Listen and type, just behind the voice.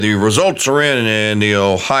The results are in the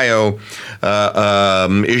Ohio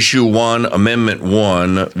Issue 1, Amendment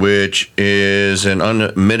 1, which is an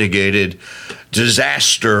unmitigated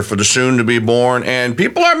disaster for the soon-to-be-born. And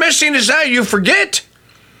people are missing this out. You forget.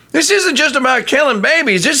 This isn't just about killing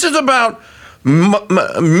babies. This is about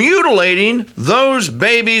mutilating those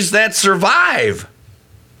babies that survive.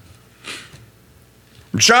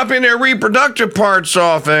 Chopping their reproductive parts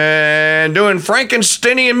off and doing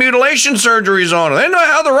Frankensteinian mutilation surgeries on them. They don't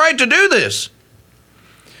have the right to do this.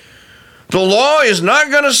 The law is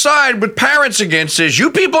not going to side with parents against this.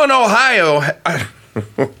 You people in Ohio,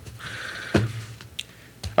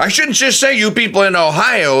 I shouldn't just say you people in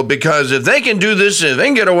Ohio, because if they can do this, if they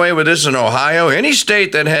can get away with this in Ohio, any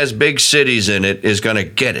state that has big cities in it is going to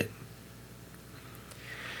get it.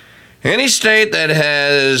 Any state that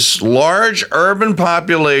has large urban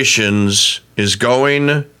populations is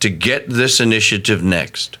going to get this initiative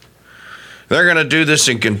next. They're going to do this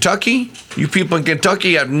in Kentucky. You people in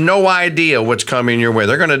Kentucky have no idea what's coming your way.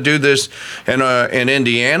 They're going to do this in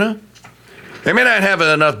Indiana. They may not have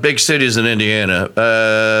enough big cities in Indiana.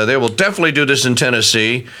 They will definitely do this in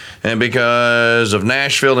Tennessee. And because of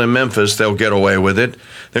Nashville and Memphis, they'll get away with it.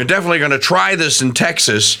 They're definitely going to try this in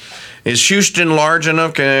Texas. Is Houston large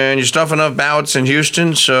enough? Can you stuff enough ballots in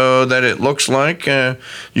Houston so that it looks like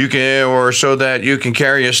you can, or so that you can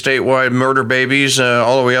carry a statewide murder babies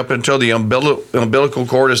all the way up until the umbilical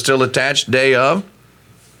cord is still attached day of?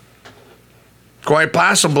 Quite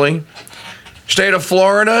possibly. State of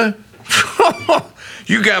Florida,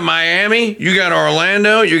 you got Miami, you got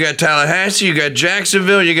Orlando, you got Tallahassee, you got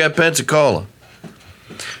Jacksonville, you got Pensacola.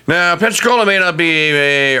 Now, Pensacola may not be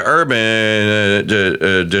a urban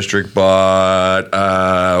district, but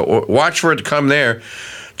watch for it to come there.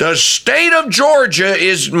 The state of Georgia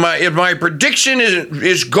is my prediction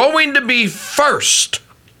is going to be first.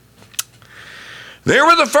 They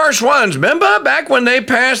were the first ones. Remember back when they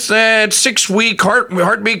passed that 6-week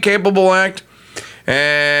heartbeat capable act,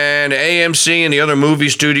 and AMC and the other movie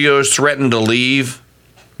studios threatened to leave?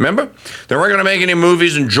 Remember? They weren't going to make any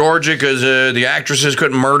movies in Georgia because the actresses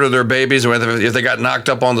couldn't murder their babies if they got knocked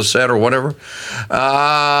up on the set or whatever.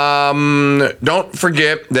 Don't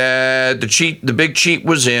forget that the big cheat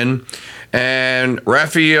was in, and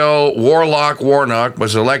Raphael Warnock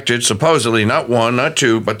was elected supposedly not one, not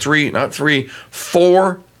two, but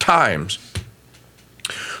four times.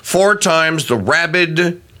 4 times the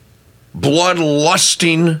rabid,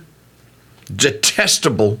 blood-lusting,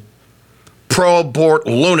 detestable, pro-abort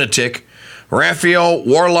lunatic Raphael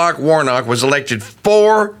Warnock was elected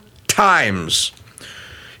 4 times.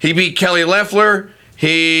 He beat Kelly Loeffler.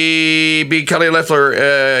 He beat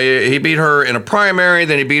her in a primary.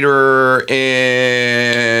 Then he beat her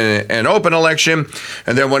in an open election.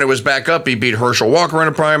 And then when it was back up, he beat Herschel Walker in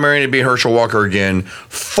a primary, and he beat Herschel Walker again.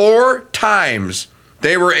 4 times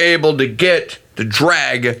they were able to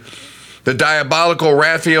drag the diabolical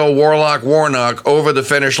Raphael Warnock over the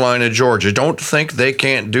finish line in Georgia. Don't think they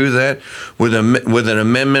can't do that with an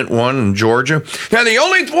Amendment 1 in Georgia. Now, the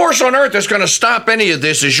only force on earth that's going to stop any of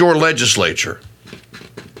this is your legislature.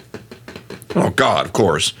 Oh, God, of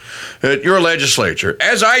course. Your legislature.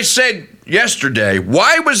 As I said yesterday,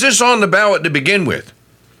 why was this on the ballot to begin with?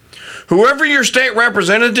 Whoever your state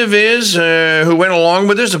representative is who went along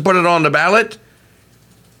with this and put it on the ballot,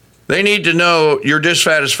 they need to know your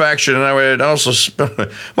dissatisfaction, and I would also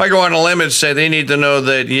might go on a limb and say they need to know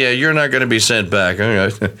that, you're not going to be sent back.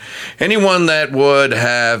 Anyone that would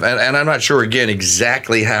have, and I'm not sure, again,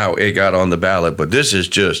 exactly how it got on the ballot, but this is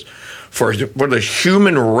just, for the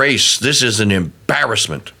human race, this is an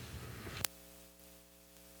embarrassment.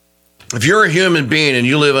 If you're a human being and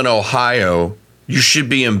you live in Ohio, you should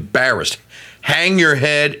be embarrassed. Hang your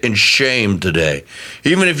head in shame today,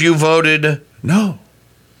 even if you voted no.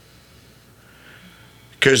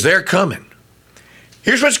 Because they're coming.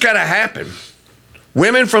 Here's what's got to happen.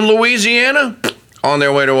 Women from Louisiana, on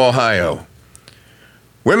their way to Ohio.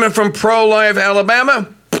 Women from pro-life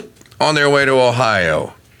Alabama, on their way to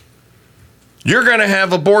Ohio. You're going to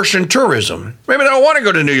have abortion tourism. Maybe they don't want to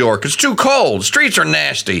go to New York. It's too cold. Streets are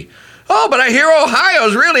nasty. Oh, but I hear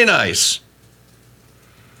Ohio's really nice.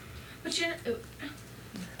 But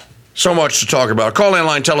so much to talk about. Call-in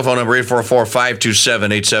line telephone number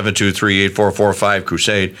 844-527-8723,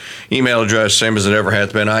 8445-CRUSADE. Email address, same as it ever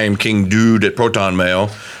has been. I am King Dude at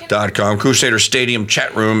protonmail.com. Crusader Stadium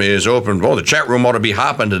chat room is open. Oh, the chat room ought to be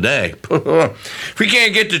hopping today. If we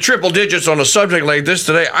can't get to triple digits on a subject like this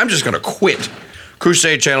today, I'm just going to quit.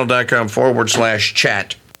 CrusadeChannel.com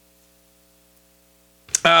 /chat.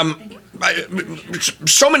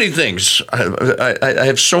 So many things. I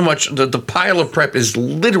have so much. The pile of prep is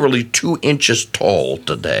literally 2 inches tall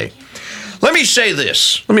today. Let me say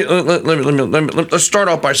this. Let's start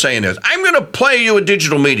off by saying this. I'm going to play you a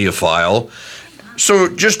digital media file. So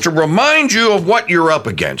just to remind you of what you're up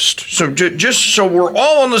against. So just so we're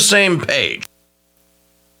all on the same page.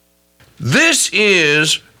 This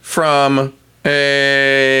is from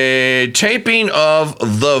a taping of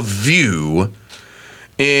The View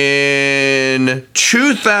in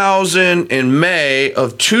May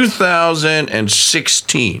of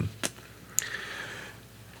 2016.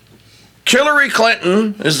 Hillary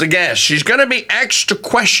Clinton is the guest. She's going to be asked a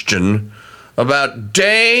question about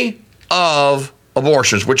day of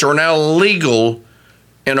abortions, which are now legal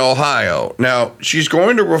in Ohio. Now, she's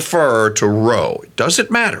going to refer to Roe. It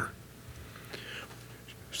doesn't matter.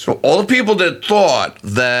 So all the people that thought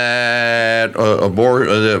that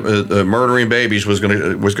murdering babies was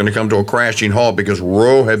going to come to a crashing halt because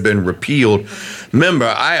Roe had been repealed. Remember,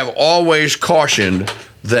 I have always cautioned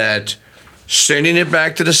that sending it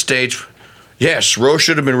back to the states. Yes, Roe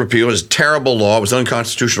should have been repealed. It was a terrible law. It was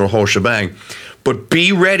unconstitutional, the whole shebang. But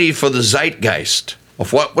be ready for the zeitgeist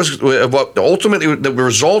of what ultimately the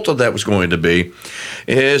result of that was going to be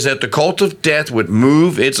is that the cult of death would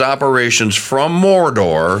move its operations from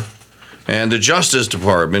Mordor, and the Justice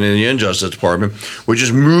Department and the Injustice Department would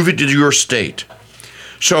just move it to your state.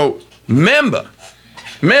 So remember,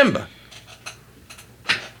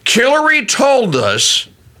 Hillary told us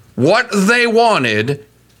what they wanted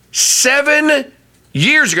 7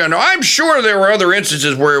 years ago. Now, I'm sure there were other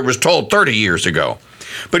instances where it was told 30 years ago.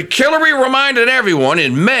 But Hillary reminded everyone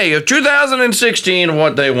in May of 2016 of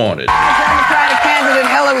what they wanted. Democratic candidate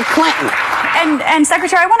Hillary Clinton. And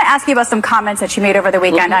Secretary, I want to ask you about some comments that you made over the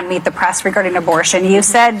weekend on Meet the Press regarding abortion. You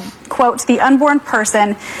said, quote, the unborn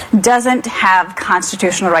person doesn't have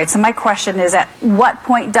constitutional rights. And my question is, at what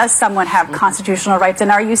point does someone have constitutional rights?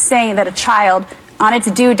 And are you saying that a child on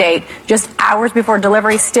its due date, just hours before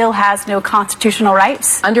delivery, still has no constitutional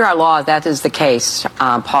rights? Under our law, that is the case,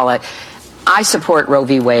 Paula. I support Roe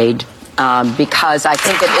v. Wade because I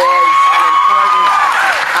think it is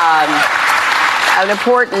an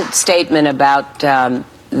important statement about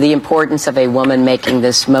the importance of a woman making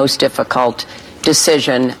this most difficult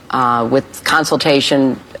decision with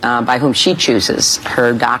consultation by whom she chooses,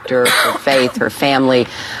 her doctor, her faith, her family.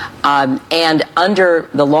 And under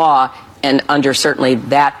the law, and under certainly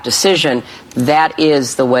that decision, that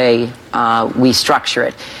is the way we structure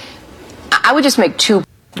it. I would just make two.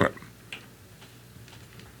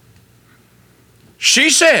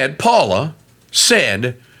 She said, Paula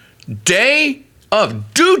said, day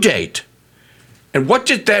of due date. And what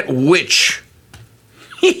did that witch?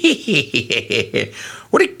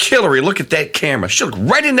 What did Hillary look at that camera? She looked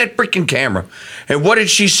right in that freaking camera. And what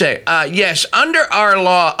did she say? Yes, under our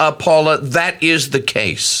law, Paula, that is the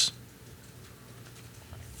case.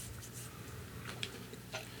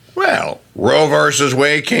 Well, Roe versus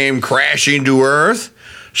Wade came crashing to earth.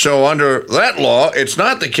 So under that law, it's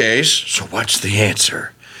not the case. So what's the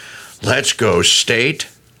answer? Let's go state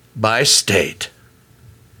by state.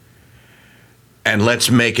 And let's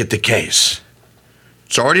make it the case.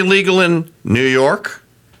 It's already legal in New York.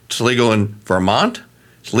 It's legal in Vermont.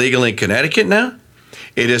 It's legal in Connecticut now.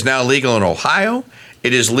 It is now legal in Ohio.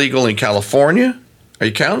 It is legal in California. Are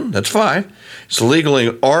you counting? That's 5. It's legal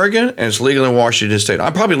in Oregon, and it's legal in Washington State.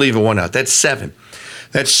 I'm probably leaving one out. That's 7.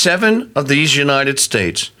 That's 7 of these United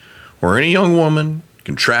States where any young woman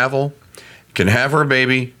can travel, can have her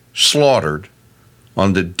baby slaughtered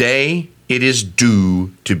on the day it is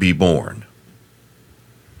due to be born.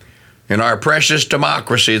 In our precious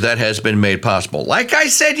democracy, that has been made possible. Like I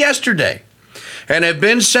said yesterday, and have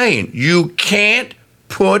been saying, you can't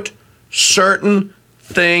put certain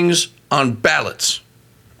things on ballots.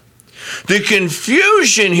 The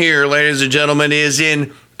confusion here, ladies and gentlemen, is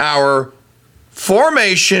in our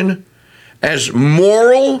formation as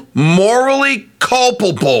morally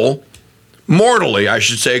culpable, mortally, I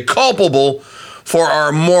should say, culpable for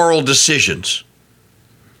our moral decisions.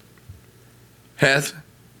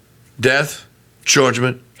 Death,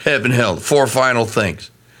 judgment, heaven, hell, the 4 final things.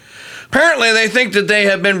 Apparently, they think that they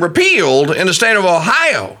have been repealed in the state of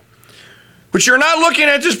Ohio, but you're not looking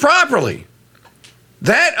at this properly.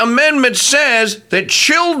 That amendment says that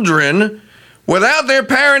children, without their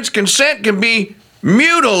parents' consent, can be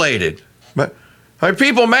mutilated by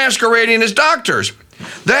people masquerading as doctors.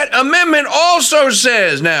 That amendment also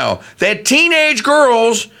says now that teenage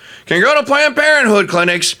girls can go to Planned Parenthood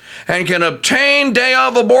clinics and can obtain day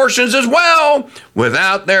of abortions as well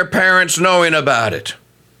without their parents knowing about it.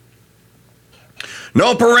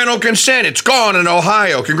 No parental consent. It's gone in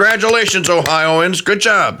Ohio. Congratulations, Ohioans. Good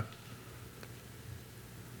job.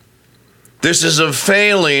 This is a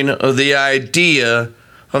failing of the idea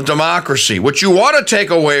of democracy. What you ought to take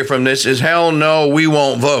away from this is hell no, we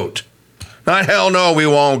won't vote. Not hell no, we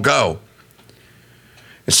won't go.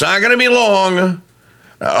 It's not going to be long.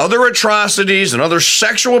 Other atrocities and other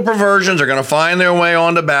sexual perversions are going to find their way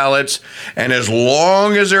onto ballots. And as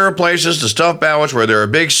long as there are places to stuff ballots where there are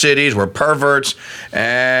big cities, where perverts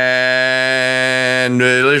and,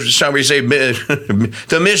 shall we say,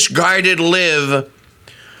 the misguided live.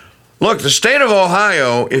 Look, the state of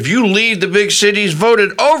Ohio, if you leave the big cities,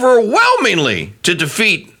 voted overwhelmingly to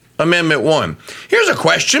defeat Amendment 1. Here's a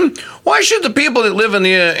question. Why should the people that live in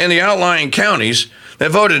the outlying counties that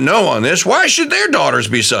voted no on this, why should their daughters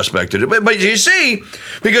be suspected? But you see,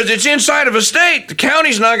 because it's inside of a state, the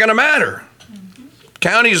county's not going to matter.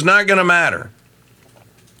 County's not going to matter.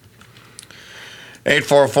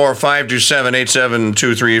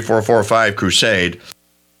 844-527-8723-445 Crusade.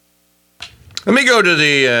 Let me go to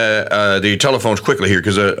the telephones quickly here,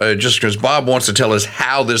 because Bob wants to tell us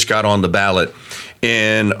how this got on the ballot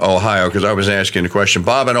in Ohio, because I was asking the question.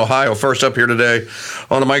 Bob in Ohio, first up here today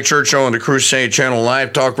on the Mike Church Show on the Crusade Channel,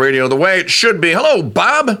 Live Talk Radio, the way it should be. Hello,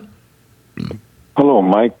 Bob. Hello,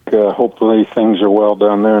 Mike. Hopefully things are well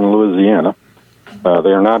down there in Louisiana.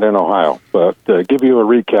 They are not in Ohio, but give you a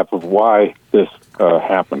recap of why this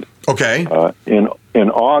happened. Okay.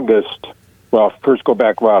 In August, well, first go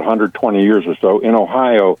back about 120 years or so. In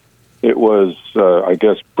Ohio, it was, I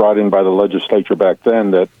guess, brought in by the legislature back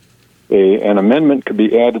then that an amendment could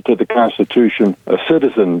be added to the Constitution. A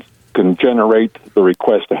citizen can generate the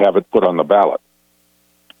request to have it put on the ballot.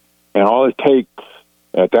 And all it takes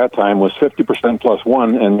at that time was 50% plus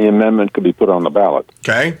one, and the amendment could be put on the ballot.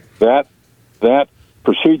 Okay. That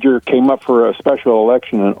procedure came up for a special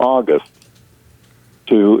election in August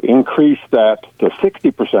to increase that to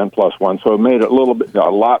 60% plus one, so it made it a little bit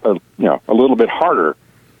harder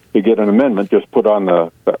to get an amendment just put on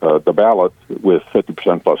the ballot with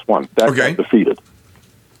 50% plus one. That got defeated,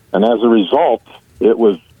 and as a result, it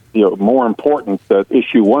was more important that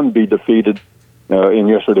issue one be defeated in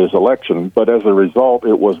yesterday's election. But as a result,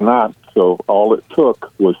 it was not. So all it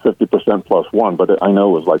took was 50% plus one. But I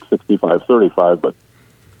know it was like 65-35. But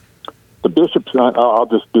the bishops, I'll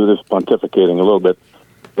just do this pontificating a little bit.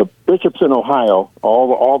 The bishops in Ohio,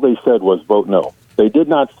 all they said was vote no. They did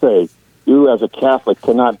not say, you as a Catholic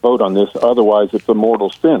cannot vote on this, otherwise it's a mortal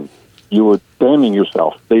sin. You were damning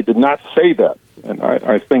yourself. They did not say that. And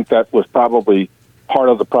I think that was probably part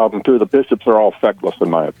of the problem, too. The bishops are all feckless, in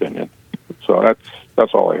my opinion. So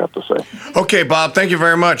that's all I have to say. Okay, Bob, thank you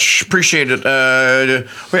very much. Appreciate it.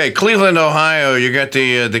 Okay, Cleveland, Ohio, you got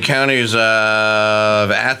the counties of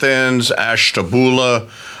Athens, Ashtabula,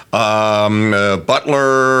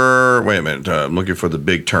 Butler. Wait a minute. I'm looking for the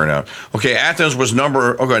big turnout. Okay, Athens was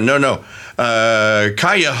Cuyahoga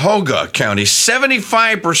County.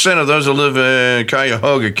 75% of those who live in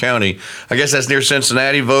Cuyahoga County, I guess that's near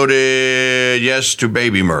Cincinnati, voted yes to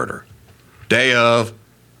baby murder. Day of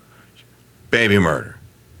baby murder.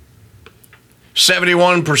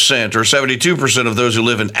 71% or 72% of those who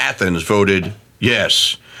live in Athens voted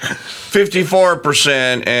yes.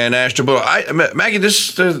 54% in Ashtabula. Maggie,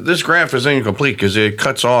 this graph is incomplete because it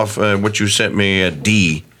cuts off what you sent me at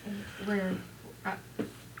D.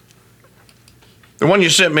 The one you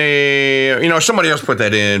sent me, somebody else put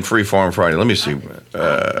that in Freeform Friday. Let me see.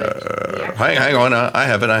 Hang on. I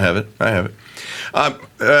have it.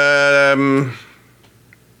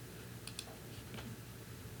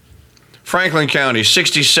 Franklin County,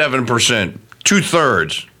 67%,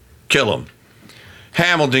 2/3, kill them.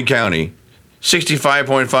 Hamilton County,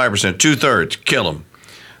 65.5%, 2/3, kill them.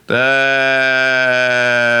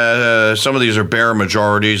 Some of these are bare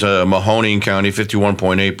majorities. Mahoning County,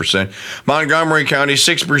 51.8%. Montgomery County,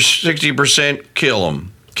 60%, kill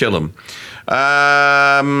them.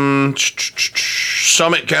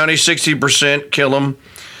 Summit County, 60%, kill them.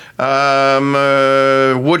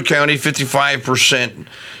 Wood County, 55%.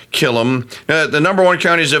 Kill them. The number one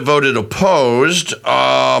counties that voted opposed.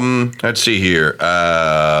 Let's see here.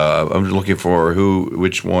 I'm looking for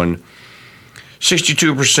which one.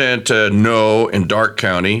 62% no in Darke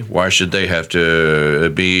County. Why should they have to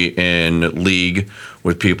be in league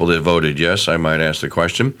with people that voted yes? I might ask the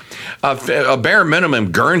question. A bare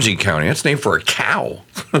minimum, Guernsey County. That's named for a cow,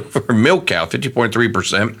 for a milk cow.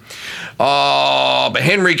 50.3%.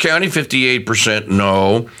 Henry County, 58%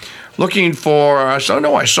 no. Looking for, I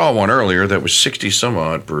saw one earlier that was 60 some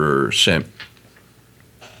odd percent.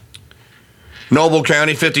 Noble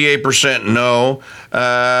County, 58% no.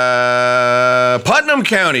 Putnam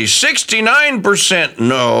County, 69%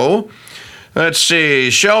 no. Let's see,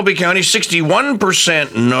 Shelby County,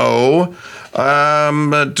 61% no. I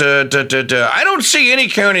don't see any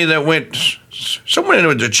county that went. Someone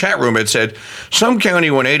in the chat room had said some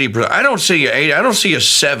county went 80%. I don't see a 80. I don't see a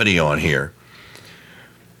 70 on here.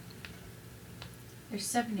 There's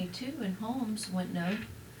 72 in Holmes went no.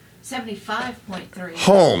 75.3.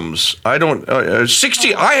 Holmes, I don't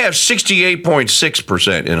 60. I have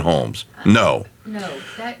 68.6% in Holmes. No. No,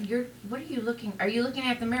 what are you looking? Are you looking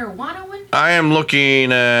at the marijuana one? I am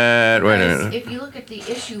looking at. Wait a minute. If you look at the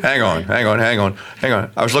issue. Hang on.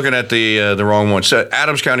 I was looking at the wrong one. So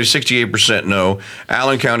Adams County, 68% no.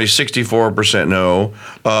 Allen County, 64% no.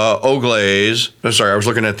 Oglaze. Sorry, I was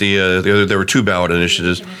looking at the other. There were two ballot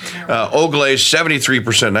initiatives. Oglaze,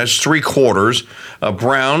 73%. That's 3/4.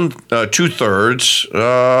 Brown,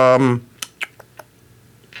 2/3.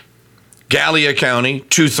 Gallia County,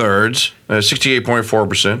 2/3,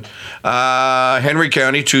 68.4%. Henry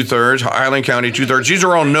County, 2/3. Highland County, 2/3. These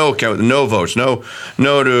are all no votes. No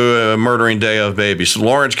to murdering day of babies.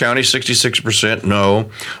 Lawrence County, 66% no.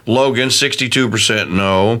 Logan, 62%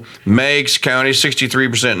 no. Meigs County,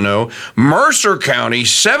 63% no. Mercer County,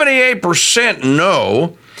 78%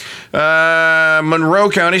 no. Monroe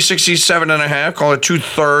County, 67.5%, call it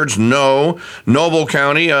 2/3 no. Noble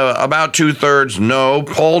County, about 2/3 no.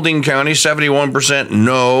 Paulding County, 71%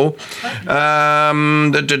 no.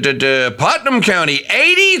 Putnam County,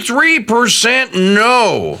 83%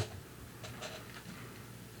 no.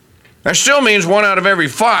 That still means 1 out of every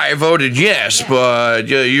 5 voted yes, but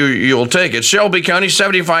you'll take it. Shelby County,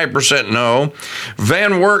 75% no.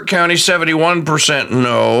 Van Wert County, 71%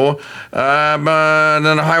 no.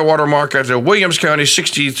 Then the high water mark at Williams County,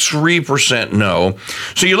 63% no.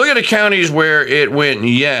 So you look at the counties where it went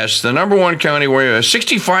yes. The number one county where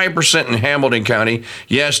 65% in Hamilton County,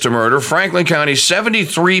 yes to murder. Franklin County,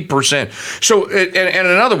 73%. So, and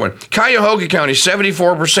another one, Cuyahoga County,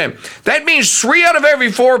 74%. That means 3 out of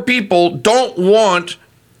every 4 people don't want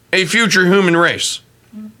a future human race.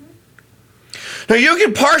 Now, you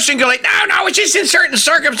can parse and go like, no, it's just in certain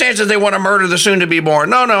circumstances they want to murder the soon-to-be-born.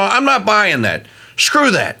 No, I'm not buying that.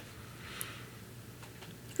 Screw that.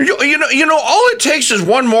 You know, all it takes is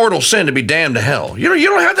one mortal sin to be damned to hell. You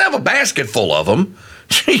don't have to have a basket full of them.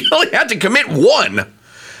 You only have to commit one.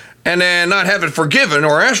 And then not have it forgiven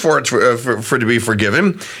or ask for it for to be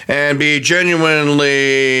forgiven and be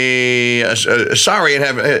genuinely sorry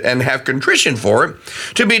and have contrition for it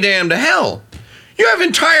to be damned to hell. You have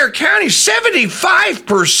entire counties,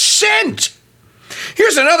 75%.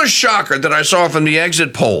 Here's another shocker that I saw from the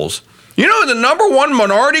exit polls. You know, the number one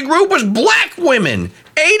minority group was black women.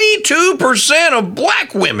 82% of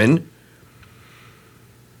black women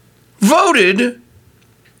voted.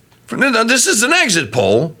 This is an exit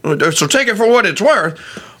poll, so take it for what it's worth.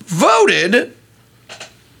 Voted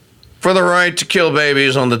for the right to kill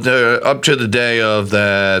babies on up to the day of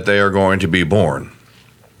that they are going to be born.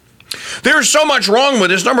 There's so much wrong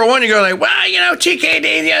with this. Number one, you go like, well,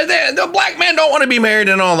 TKD, the black men don't want to be married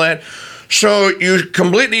and all that. So you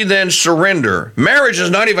completely then surrender. Marriage is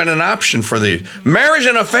not even an option for these. Marriage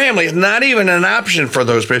and a family is not even an option for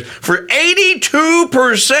those people. For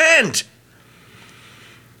 82%.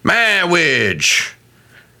 Marriage.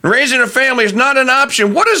 Raising a family is not an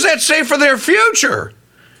option. What does that say for their future?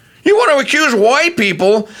 You want to accuse white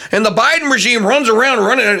people, and the Biden regime runs around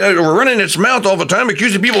running its mouth all the time,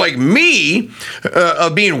 accusing people like me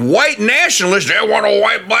of being white nationalists. They want to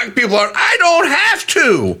wipe black people out. I don't have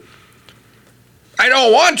to. I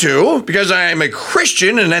don't want to because I am a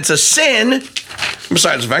Christian, and that's a sin.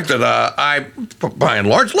 Besides the fact that I, by and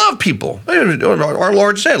large, love people. Our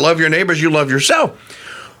Lord said, love your neighbors, you love yourself.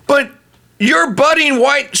 But your budding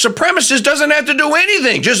white supremacist doesn't have to do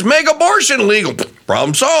anything. Just make abortion legal.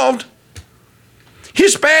 Problem solved.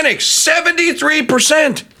 Hispanics,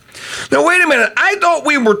 73%. Now, wait a minute. I thought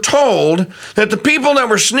we were told that the people that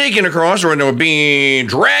were sneaking across or they were being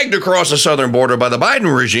dragged across the southern border by the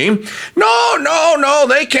Biden regime, no,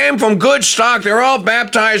 they came from good stock. They're all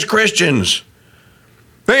baptized Christians.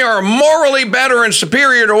 They are morally better and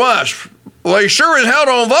superior to us. Well, they sure as hell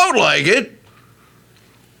don't vote like it.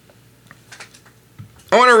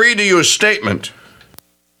 I want to read to you a statement.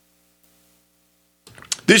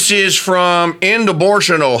 This is from End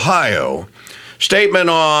Abortion, Ohio. Statement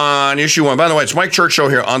on issue 1. By the way, it's Mike Church Show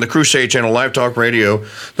here on the Crusade Channel, Live Talk Radio,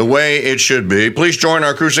 the way it should be. Please join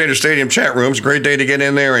our Crusader Stadium chat room. It's a great day to get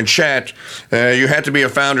in there and chat. You have to be a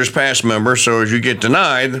Founders Pass member, so if you get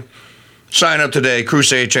denied, Sign up today,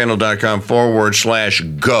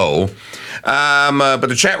 crusadechannel.com/go. But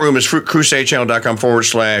the chat room is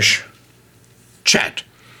crusadechannel.com/chat.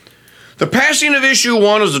 The passing of Issue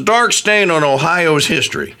 1 is a dark stain on Ohio's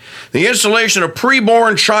history. The installation of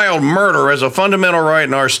preborn child murder as a fundamental right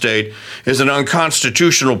in our state is an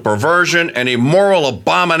unconstitutional perversion and a moral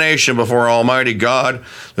abomination before Almighty God,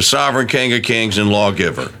 the sovereign King of Kings and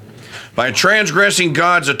lawgiver. By transgressing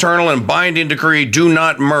God's eternal and binding decree, do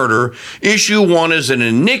not murder, Issue 1 is an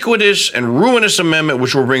iniquitous and ruinous amendment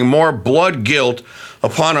which will bring more blood guilt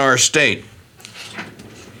upon our state.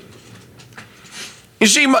 You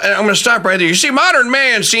see, I'm going to stop right there. You see, modern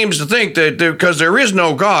man seems to think that because there is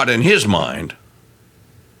no God in his mind,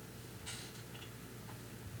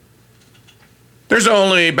 there's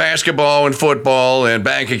only basketball and football and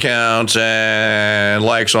bank accounts and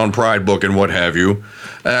likes on Pride Book and what have you.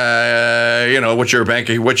 What your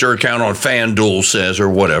account on FanDuel says or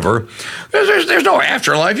whatever. There's no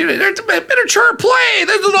afterlife. There's a bit of church play.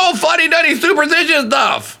 This is all funny-duddy superstitious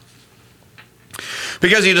stuff.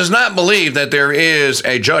 Because he does not believe that there is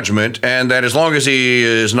a judgment, and that as long as he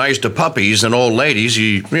is nice to puppies and old ladies,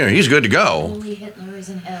 he's good to go. Only Hitler is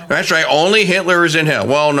in hell. That's right. Only Hitler is in hell.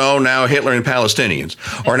 Well, no, now Hitler and Palestinians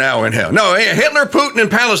are now in hell. No, Hitler, Putin, and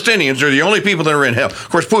Palestinians are the only people that are in hell. Of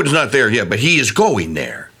course, Putin's not there yet, but he is going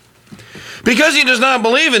there. Because he does not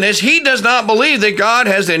believe in this, he does not believe that God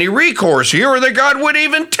has any recourse here, or that God would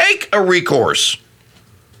even take a recourse.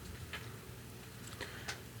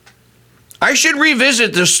 I should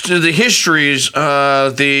revisit the histories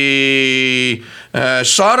of the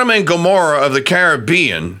Sodom and Gomorrah of the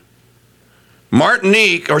Caribbean.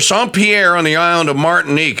 Martinique, or Saint-Pierre on the island of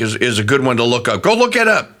Martinique is a good one to look up. Go look it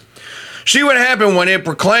up. See what happened when it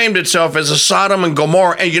proclaimed itself as a Sodom and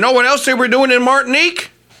Gomorrah. And you know what else they were doing in Martinique?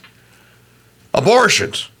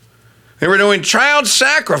 Abortions. They were doing child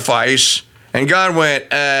sacrifice, and God went,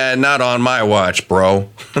 not on my watch, bro.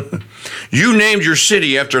 You named your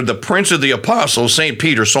city after the Prince of the Apostles, Saint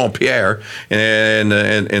Peter, Saint-Pierre, in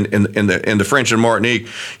the French and Martinique.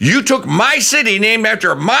 You took my city named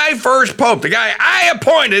after my first pope, the guy I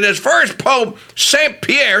appointed as first pope, Saint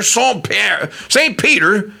Peter, Saint-Pierre,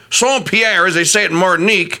 as they say it in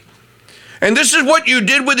Martinique. And this is what you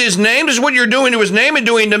did with his name? This is what you're doing to his name and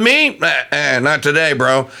doing to me? Not today,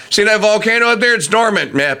 bro. See that volcano up there? It's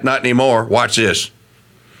dormant. Not anymore. Watch this.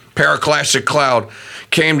 Pyroclastic cloud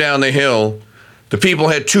came down the hill. The people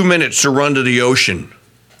had 2 minutes to run to the ocean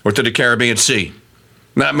or to the Caribbean Sea.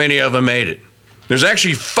 Not many of them made it. There's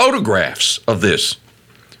actually photographs of this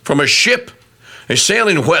from a ship, a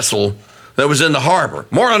sailing vessel that was in the harbor.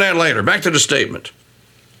 More on that later. Back to the statement.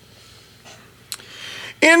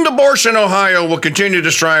 End Abortion Ohio will continue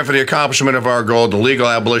to strive for the accomplishment of our goal, the legal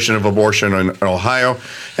abolition of abortion in Ohio,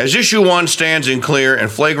 as Issue 1 stands in clear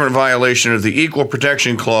and flagrant violation of the Equal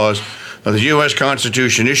Protection Clause of the U.S.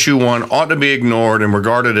 Constitution. Issue 1 ought to be ignored and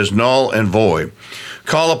regarded as null and void.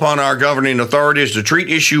 Call upon our governing authorities to treat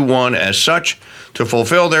Issue 1 as such, to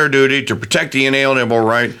fulfill their duty to protect the inalienable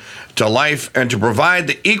right to life and to provide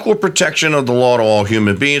the equal protection of the law to all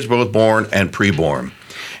human beings, both born and preborn.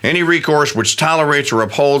 Any recourse which tolerates or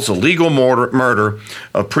upholds the legal murder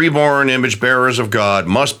of preborn image bearers of God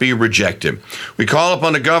must be rejected. We call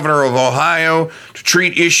upon the governor of Ohio to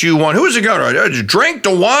treat Issue 1. Who is the governor? Drink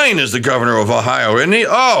DeWine is the governor of Ohio, isn't he?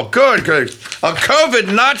 Oh, good. A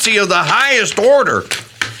COVID Nazi of the highest order.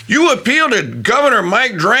 You appeal to Governor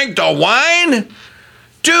Mike Drank DeWine?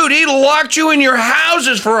 Dude, he locked you in your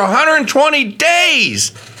houses for 120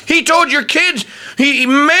 days. He told your kids, he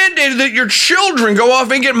mandated that your children go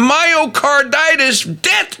off and get myocarditis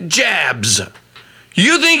death jabs.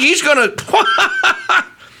 You think he's going to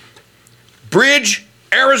bridge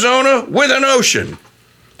Arizona with an ocean?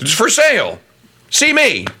 It's for sale. See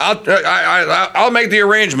me. I'll make the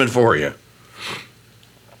arrangement for you.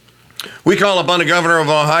 We call upon the governor of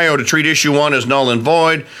Ohio to treat Issue 1 as null and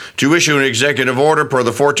void, to issue an executive order per the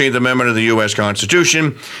 14th Amendment of the U.S.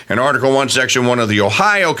 Constitution and Article 1, Section 1 of the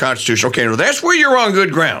Ohio Constitution. Okay, now that's where you're on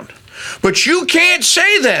good ground. But you can't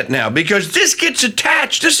say that now because this gets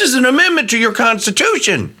attached. This is an amendment to your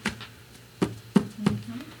Constitution.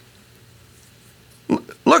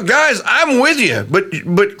 Look, guys, I'm with you, but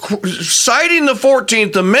citing the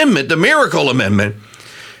 14th Amendment, the Miracle Amendment,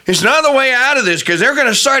 it's not the way out of this because they're going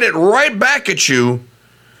to cite it right back at you,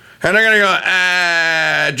 and they're going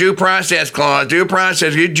to go, due process clause, due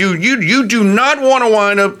process. You do not want to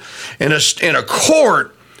wind up in a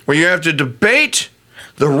court where you have to debate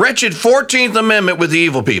the wretched 14th Amendment with the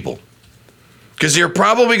evil people because you're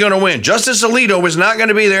probably going to win. Justice Alito is not going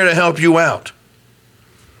to be there to help you out.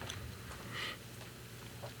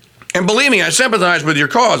 And believe me, I sympathize with your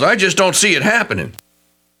cause. I just don't see it happening.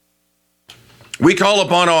 We call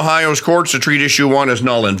upon Ohio's courts to treat issue 1 as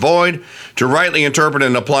null and void, to rightly interpret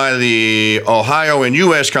and apply the Ohio and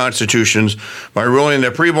U.S. constitutions by ruling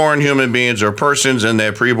that preborn human beings are persons and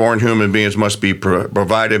that preborn human beings must be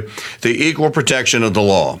provided the equal protection of the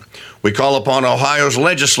law. We call upon Ohio's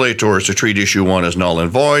legislators to treat issue 1 as null and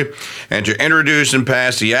void and to introduce and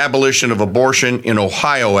pass the Abolition of Abortion in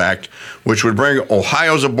Ohio Act, which would bring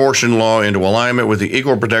Ohio's abortion law into alignment with the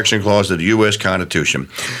Equal Protection Clause of the U.S. Constitution.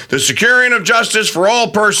 The securing of justice for all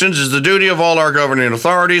persons is the duty of all our governing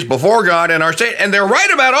authorities before God and our state, and they're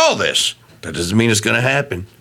right about all this. That doesn't mean it's going to happen.